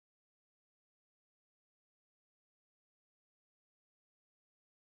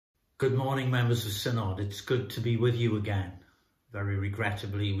Good morning, members of Synod. It's good to be with you again. Very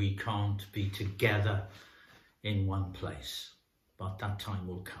regrettably, we can't be together in one place, but that time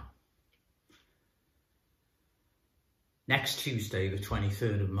will come. Next Tuesday, the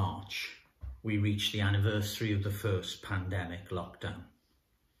 23rd of March, we reach the anniversary of the first pandemic lockdown,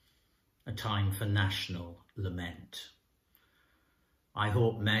 a time for national lament. I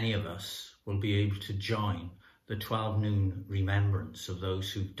hope many of us will be able to join the 12 noon remembrance of those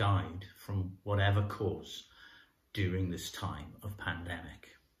who've died from whatever cause during this time of pandemic.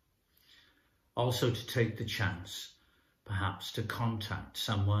 Also to take the chance, perhaps, to contact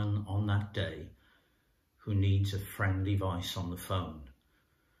someone on that day who needs a friendly voice on the phone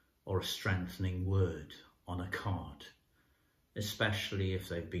or a strengthening word on a card, especially if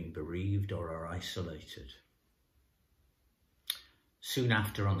they've been bereaved or are isolated. Soon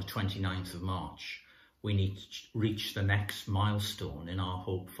after, on the 29th of March, we need to reach the next milestone in our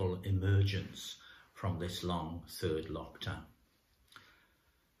hopeful emergence from this long third lockdown.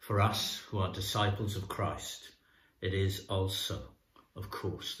 For us who are disciples of Christ, it is also, of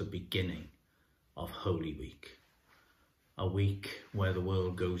course, the beginning of Holy Week, a week where the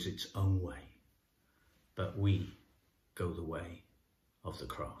world goes its own way, but we go the way of the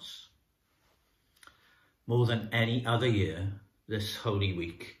cross. More than any other year, this Holy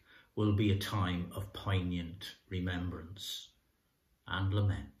Week will be a time of poignant remembrance and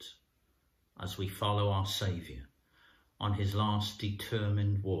lament as we follow our Saviour on his last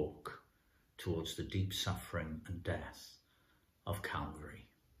determined walk towards the deep suffering and death of Calvary.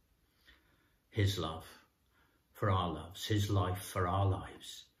 His love for our loves, his life for our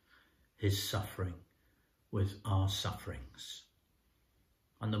lives, his suffering with our sufferings,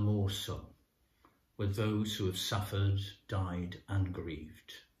 and the more so with those who have suffered, died and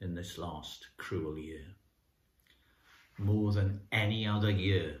grieved in this last cruel year. More than any other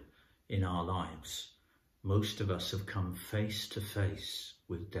year in our lives, most of us have come face to face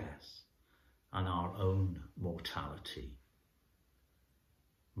with death and our own mortality,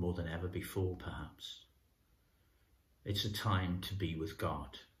 more than ever before perhaps. It's a time to be with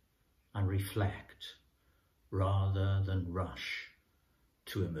God and reflect rather than rush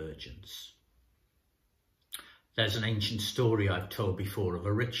to emergence. There's an ancient story I've told before of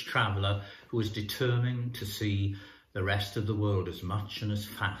a rich traveller who was determined to see the rest of the world as much and as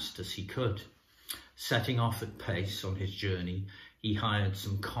fast as he could. Setting off at pace on his journey, he hired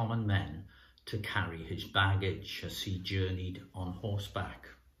some common men to carry his baggage as he journeyed on horseback.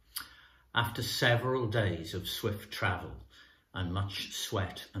 After several days of swift travel and much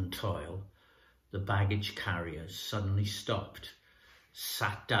sweat and toil, the baggage carriers suddenly stopped,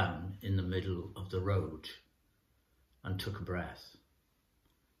 sat down in the middle of the road, and took a breath.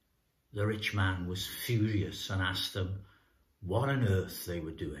 The rich man was furious and asked them what on earth they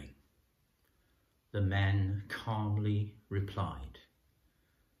were doing. The men calmly replied,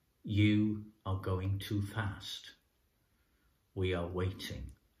 "You are going too fast. We are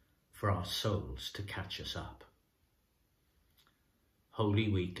waiting for our souls to catch us up." Holy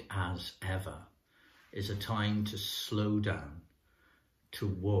Week, as ever, is a time to slow down, to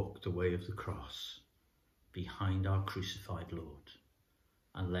walk the way of the cross behind our crucified Lord,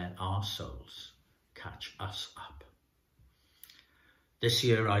 and let our souls catch us up. This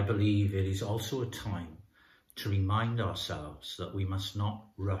year, I believe it is also a time to remind ourselves that we must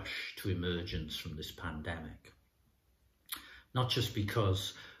not rush to emergence from this pandemic, not just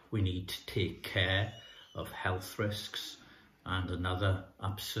because we need to take care of health risks and another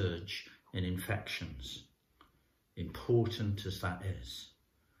upsurge in infections, important as that is,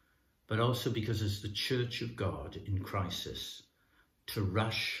 but also because as the Church of God in crisis, to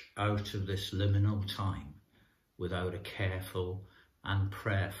rush out of this liminal time without a careful and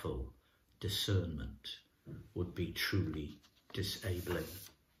prayerful discernment would be truly disabling.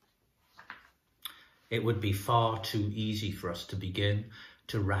 It would be far too easy for us to begin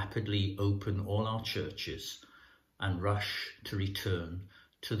to rapidly open all our churches and rush to return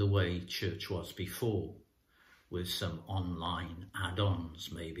to the way church was before, with some online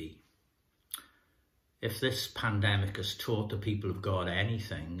add-ons maybe. If this pandemic has taught the people of God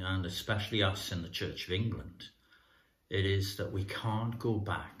anything, and especially us in the Church of England, it is that we can't go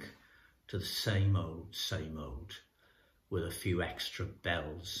back to the same old, with a few extra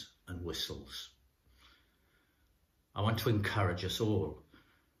bells and whistles. I want to encourage us all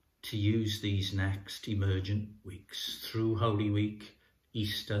to use these next emergent weeks through Holy Week,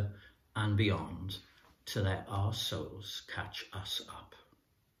 Easter and beyond to let our souls catch us up.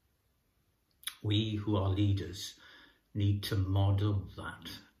 We who are leaders need to model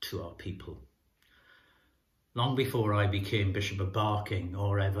that to our people. Long before I became Bishop of Barking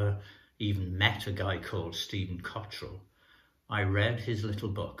or ever even met a guy called Stephen Cottrell, I read his little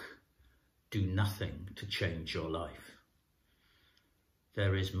book, Do Nothing to Change Your Life.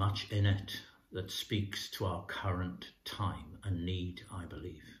 There is much in it that speaks to our current time and need, I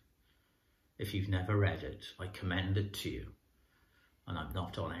believe. If you've never read it, I commend it to you, and I'm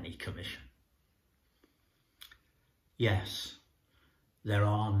not on any commission. Yes, there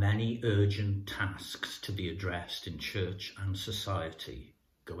are many urgent tasks to be addressed in church and society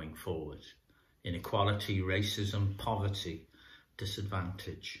going forward. Inequality, racism, poverty,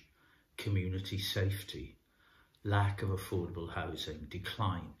 disadvantage, community safety, lack of affordable housing,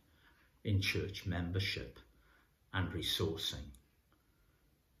 decline in church membership and resourcing.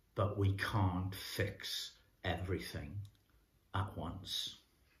 But we can't fix everything at once.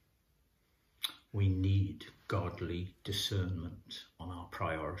 We need godly discernment on our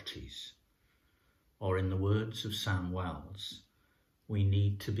priorities. Or in the words of Sam Wells, we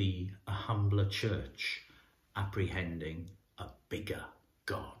need to be a humbler church apprehending a bigger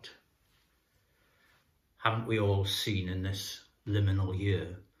God. Haven't we all seen in this liminal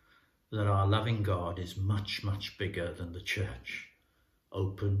year that our loving God is much, much bigger than the church,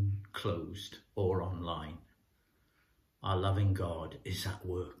 open, closed, or online? Our loving God is at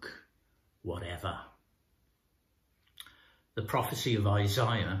work, whatever. The prophecy of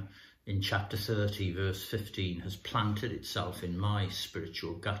Isaiah in chapter 30, verse 15, has planted itself in my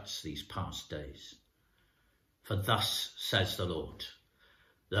spiritual guts these past days. For thus says the Lord,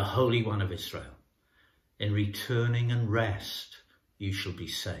 the Holy One of Israel, in returning and rest you shall be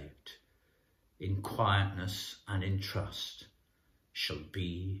saved. In quietness and in trust shall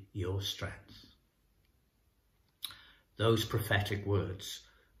be your strength. Those prophetic words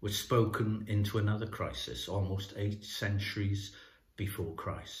were spoken into another crisis almost 8 centuries before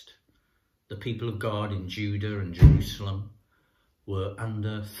Christ. The people of God in Judah and Jerusalem were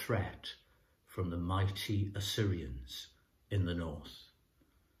under threat from the mighty Assyrians in the north.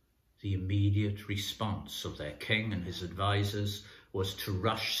 The immediate response of their king and his advisors was to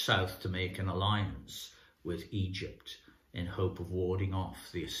rush south to make an alliance with Egypt in hope of warding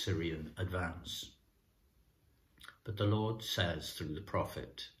off the Assyrian advance. But the Lord says through the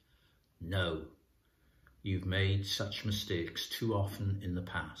prophet, no, you've made such mistakes too often in the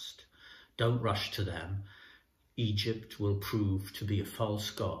past. Don't rush to them. Egypt will prove to be a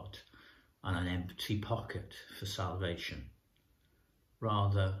false god and an empty pocket for salvation.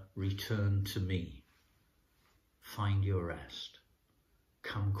 Rather, return to me. Find your rest.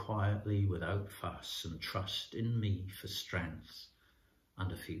 Come quietly without fuss and trust in me for strength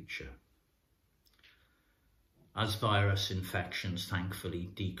and a future. As virus infections thankfully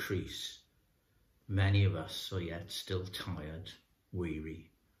decrease, many of us are yet still tired,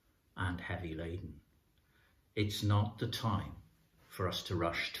 weary, and heavy laden. It's not the time for us to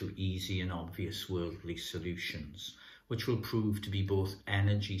rush to easy and obvious worldly solutions, which will prove to be both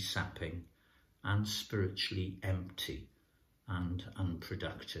energy sapping and spiritually empty and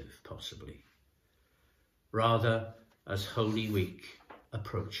unproductive, possibly. Rather, as Holy Week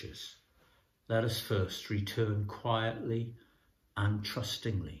approaches, let us first return quietly and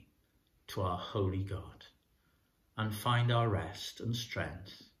trustingly to our holy God and find our rest and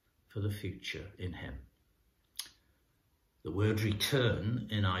strength for the future in him. The word return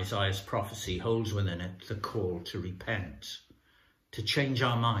in Isaiah's prophecy holds within it the call to repent, to change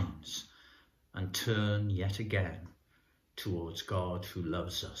our minds and turn yet again towards God who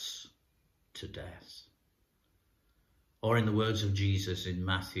loves us to death. Or in the words of Jesus in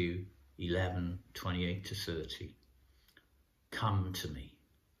Matthew 11:28-30, come to me,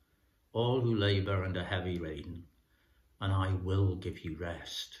 all who labour and are heavy laden, and I will give you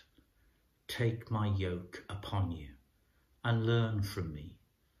rest. Take my yoke upon you and learn from me,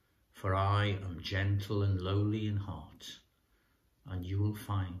 for I am gentle and lowly in heart, and you will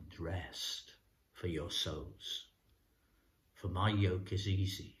find rest for your souls. For my yoke is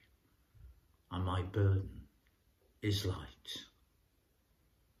easy and my burden is light.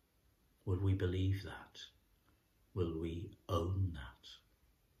 Will we believe that? Will we own that?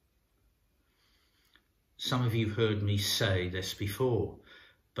 Some of you have heard me say this before,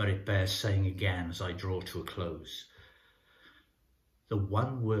 but it bears saying again as I draw to a close. The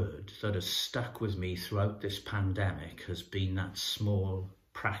one word that has stuck with me throughout this pandemic has been that small,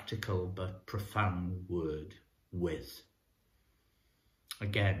 practical but profound word, with.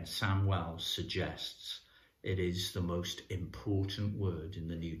 Again, Sam Wells suggests it is the most important word in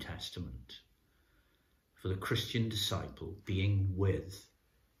the New Testament. For the Christian disciple, being with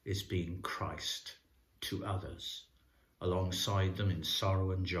is being Christ to others, alongside them in sorrow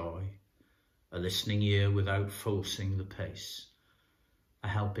and joy, a listening ear without forcing the pace, a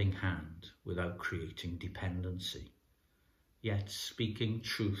helping hand without creating dependency, yet speaking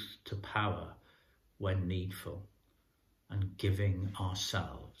truth to power when needful, and giving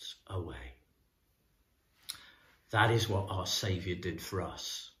ourselves away. That is what our Saviour did for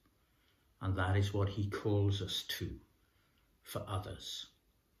us, and that is what he calls us to for others.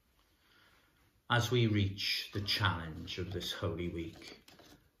 As we reach the challenge of this Holy Week,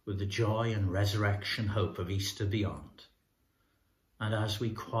 with the joy and resurrection hope of Easter beyond, and as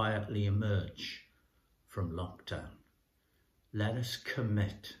we quietly emerge from lockdown, let us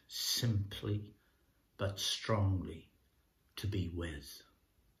commit simply but strongly to be with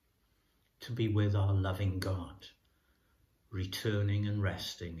our loving God, returning and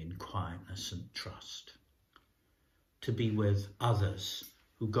resting in quietness and trust, to be with others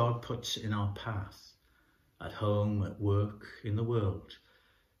who God puts in our path, at home, at work, in the world,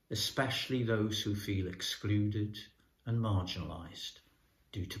 especially those who feel excluded and marginalised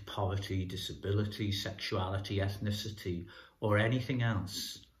due to poverty, disability, sexuality, ethnicity, or anything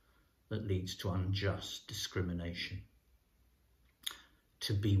else that leads to unjust discrimination.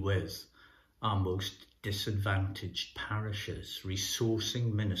 To be with our most disadvantaged parishes,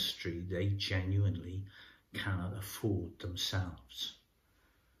 resourcing ministry they genuinely cannot afford themselves.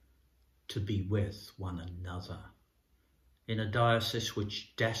 To be with one another in a diocese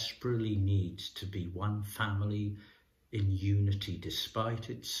which desperately needs to be one family in unity despite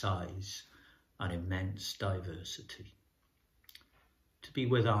its size and immense diversity. To be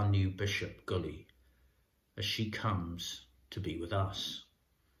with our new Bishop Gully as she comes to be with us,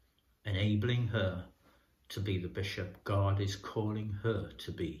 enabling her to be the bishop God is calling her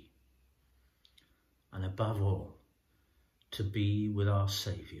to be. And above all, to be with our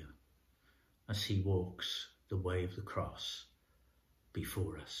Saviour as he walks the way of the cross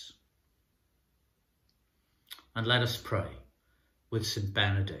before us. And let us pray with St.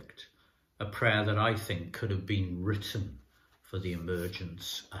 Benedict, a prayer that I think could have been written for the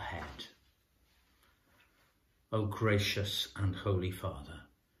emergence ahead. O gracious and holy Father,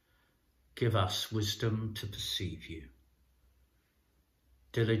 give us wisdom to perceive you,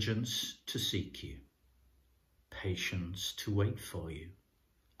 diligence to seek you, patience to wait for you,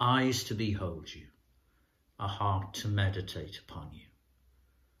 eyes to behold you, a heart to meditate upon you,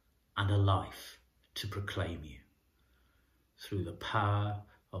 and a life to proclaim you, through the power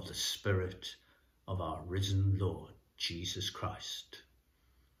of the Spirit of our risen Lord Jesus Christ.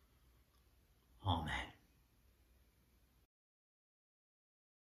 Amen.